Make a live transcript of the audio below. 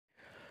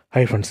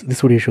Hi friends,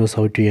 this video shows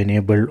how to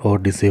enable or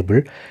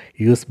disable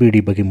USB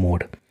debugging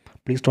mode.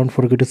 Please don't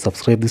forget to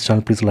subscribe this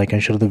channel. Please like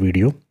and share the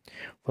video.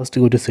 First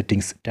go to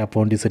settings, tap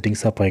on the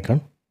settings app icon.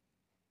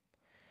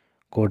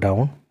 Go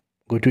down,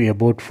 go to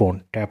about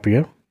phone, tap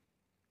here.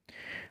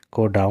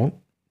 Go down,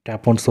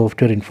 tap on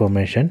software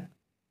information.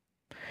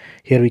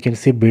 Here we can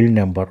see build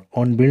number.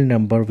 On build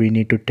number we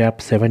need to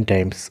tap 7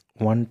 times.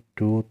 1,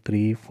 2,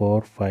 3,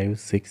 4, 5,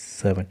 6,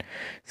 7.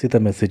 See the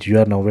message, you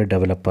are now a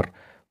developer.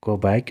 Go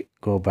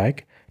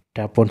back,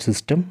 tap on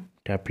system,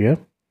 tap here.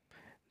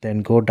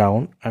 Then go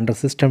down, under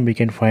system we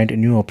can find a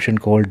new option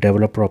called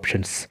developer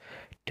options.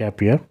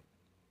 Tap here.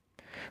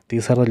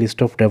 These are the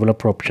list of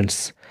developer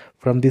options.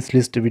 From this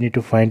list we need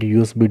to find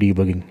USB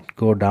debugging.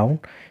 Go down,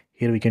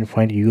 here we can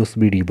find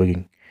USB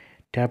debugging.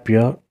 Tap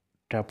here,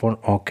 tap on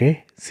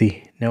OK.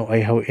 See, now I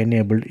have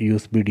enabled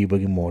USB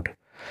debugging mode.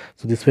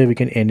 So this way we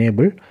can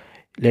enable.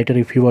 Later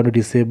if you want to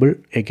disable,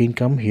 again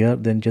come here,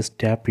 then just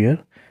tap here.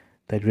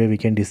 That way we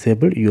can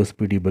disable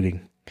USB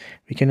debugging.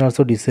 We can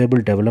also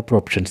disable developer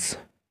options.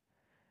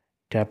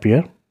 Tap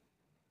here.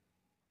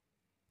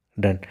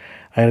 Done.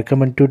 I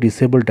recommend to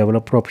disable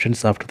developer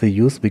options after the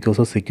use because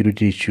of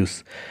security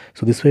issues.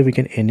 So this way we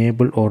can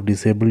enable or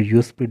disable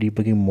USB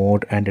debugging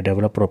mode and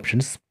developer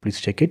options. Please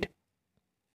check it.